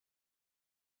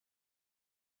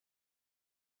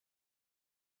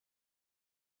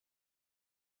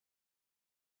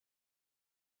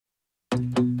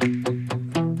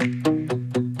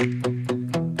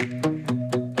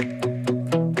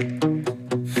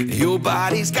Your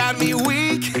body's got me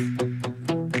weak.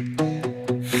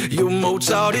 You're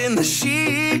Mozart in the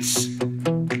sheets.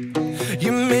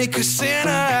 You make a sinner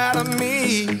out of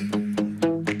me.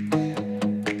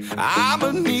 I'ma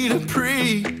need a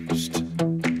priest,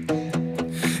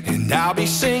 and I'll be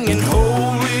singing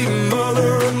Holy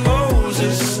Mother of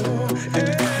Moses.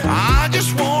 I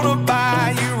just wanna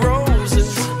buy you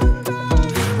roses,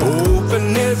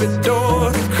 open every door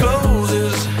that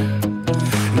closes,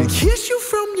 and kiss you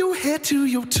from your head to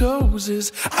your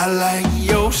toes. I like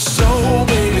your soul,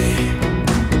 baby.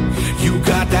 You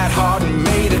got that heart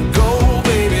made of gold,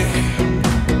 baby.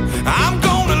 I'm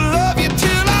gonna love you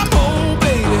till I'm old,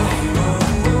 baby.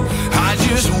 I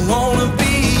just wanna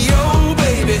be your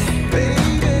baby.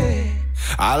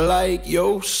 I like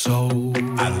your soul.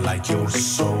 I like your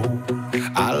soul.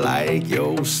 I like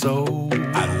your soul.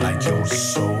 I like your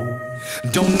soul.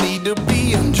 Don't need to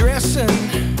be undressing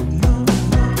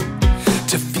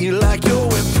to feel like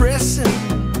you're impressing.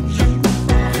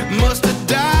 Must have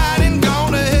died and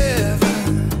gone to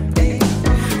heaven.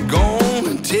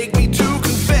 Gonna take me to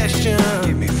confession.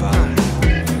 Give me five.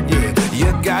 Yeah,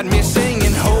 you got me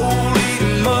singing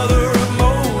Holy Mother of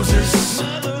Moses.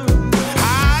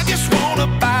 I just wanna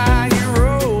buy you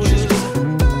roses,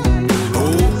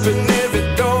 open every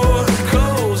door that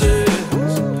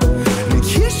closes, and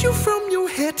kiss you from your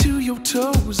head to your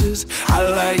toes. I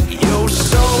like your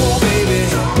soul, baby.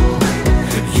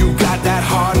 You got that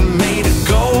heart made of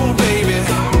gold, baby.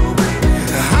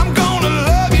 I'm gonna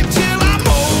love you till I'm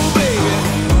old, baby.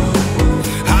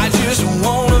 I just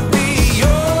wanna be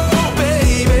your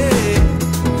baby.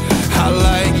 I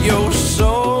like your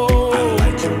soul. I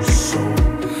like your soul.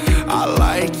 I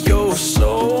like your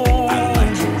soul. I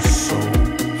like your soul.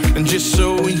 And just so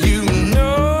you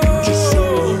know,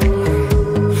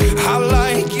 I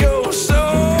like your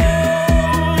soul,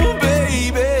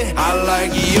 baby. I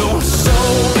like your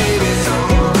soul, baby.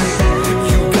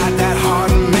 You got that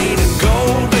heart made of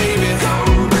gold, baby.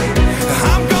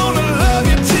 I'm gonna love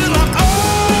you till I'm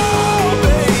old,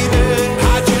 baby.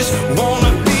 I just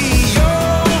wanna be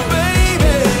your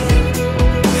baby.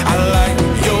 I like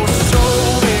your soul,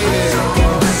 baby.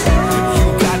 You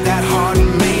got that heart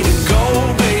made of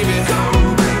gold, baby.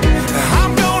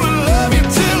 I'm gonna love you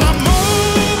till I'm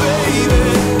old, baby.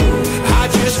 I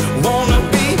just wanna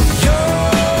be your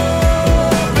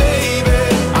baby.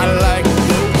 I like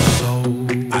your soul.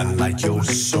 I like your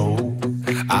soul.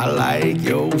 I like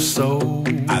your soul.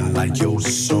 I like your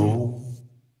soul.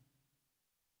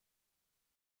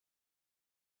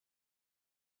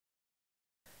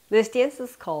 This dance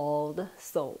is called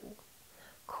Soul.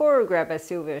 Choreographed by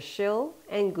Silvia Schill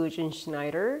and Gudrun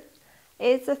Schneider.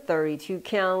 It's a 32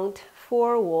 count,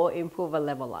 4-wall improve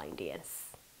level line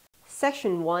dance.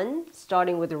 Section 1,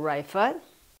 starting with the right foot.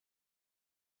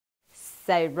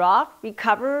 Side rock,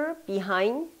 recover,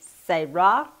 behind. Side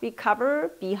rock,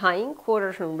 recover, behind,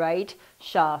 quarter turn right,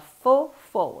 shuffle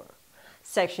forward.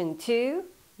 Section 2,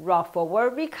 rock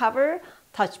forward, recover,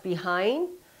 touch behind,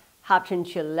 hop turn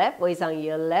to your left, waist on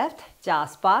your left,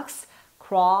 jazz box,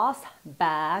 cross,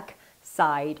 back,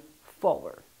 side,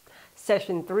 forward.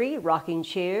 Section 3, rocking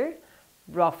chair,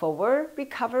 rock forward,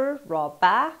 recover, rock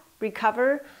back,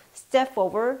 recover, step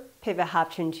forward, pivot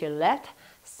hop turn to your left,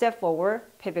 step forward,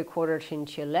 pivot quarter turn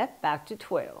to your left, back to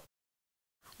 12.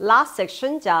 Last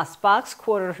section, jazz box,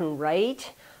 quarter turn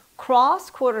right, cross,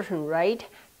 quarter turn right,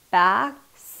 back,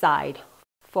 side,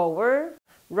 forward,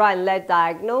 right leg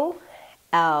diagonal,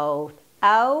 out,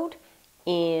 out,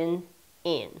 in.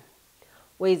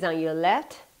 Waist on your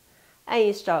left, and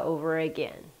you start over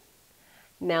again.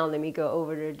 Now let me go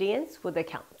over the dance with the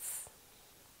counts.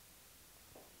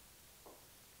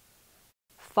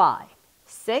 5,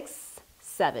 6,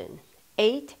 7,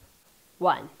 8,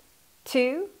 1,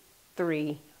 2,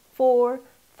 3, 4,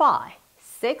 5,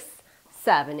 6,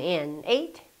 7, and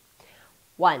 8.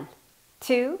 1,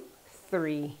 2,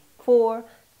 3, 4,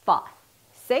 5,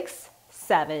 6,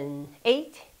 7,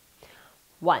 8.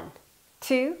 1,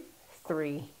 2,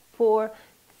 3, 4,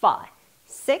 5,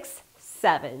 6,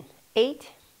 7, 8.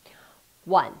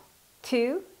 1,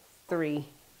 2, 3,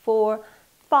 4,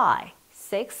 5,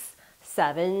 6,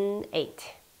 7,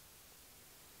 8.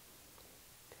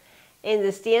 In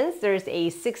this dance, there's a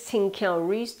 16 count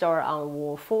restart on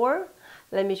wall 4.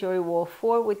 Let me show you wall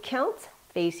 4 with counts,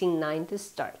 facing 9 to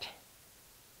start.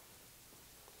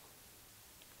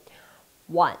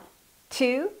 1,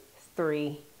 2,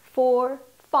 3, 4,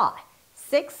 5,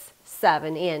 6,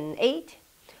 7, and 8.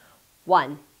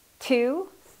 1, 2,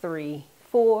 3,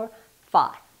 4,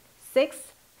 5,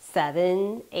 6,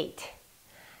 7, 8.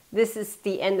 This is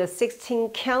the end of 16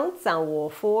 counts on wall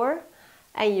 4,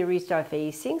 and you restart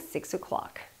facing 6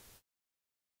 o'clock.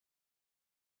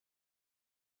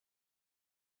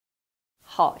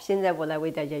 好，现在我来为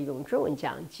大家用中文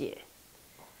讲解。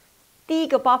第一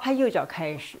个8拍右脚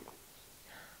开始，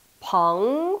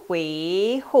旁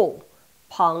回后，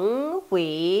旁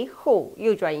回后，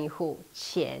右转以后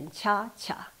前恰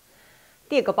恰。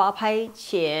第二个8拍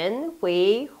前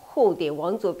回后点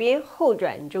往左边后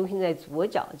转，重心在左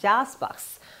脚加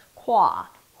box， 胯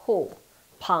后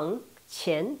旁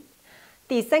前。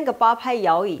第三个8拍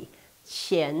摇椅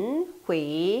前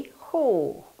回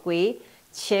后回，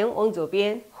前往左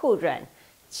边后转，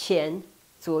前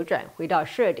左转回到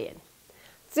12点。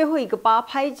最后一个8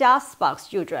拍加 box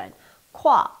右转，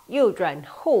胯右转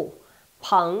后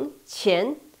旁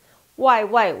前，外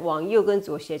外往右跟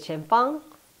左斜前方，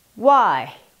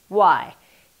外外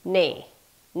内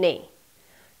内，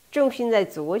重心在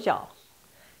左脚。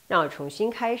让我重新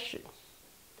开始。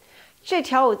这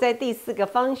条舞在第4个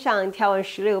方向跳完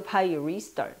16拍与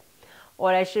restart。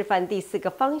我来示范第4个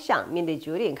方向，面对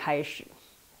9点开始。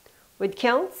With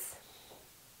counts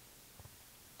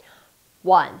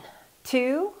 1,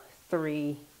 2,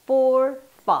 3, 4,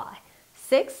 5,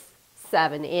 6,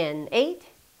 7, and 8.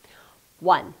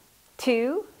 1,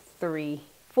 2, 3,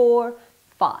 4,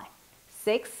 5,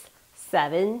 6,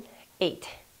 7, 8.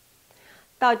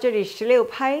 到这里16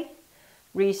拍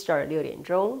 ，restart 6点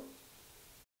钟。